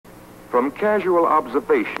From casual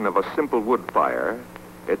observation of a simple wood fire,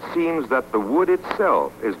 it seems that the wood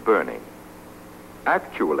itself is burning.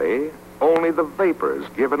 Actually, only the vapors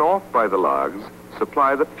given off by the logs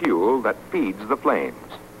supply the fuel that feeds the flames.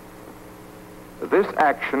 This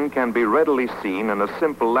action can be readily seen in a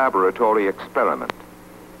simple laboratory experiment.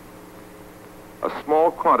 A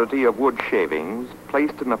small quantity of wood shavings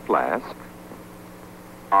placed in a flask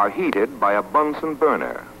are heated by a Bunsen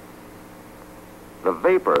burner. The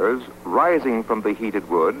vapors rising from the heated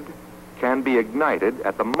wood can be ignited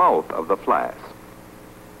at the mouth of the flask.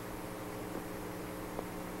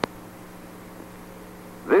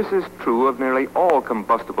 This is true of nearly all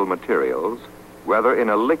combustible materials, whether in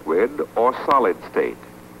a liquid or solid state.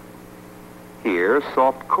 Here,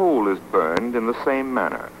 soft coal is burned in the same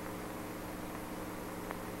manner.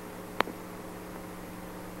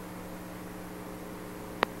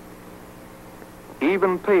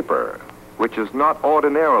 Even paper, which is not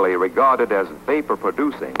ordinarily regarded as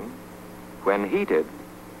vapor-producing, when heated,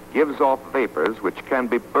 gives off vapors which can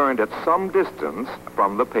be burned at some distance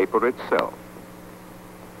from the paper itself.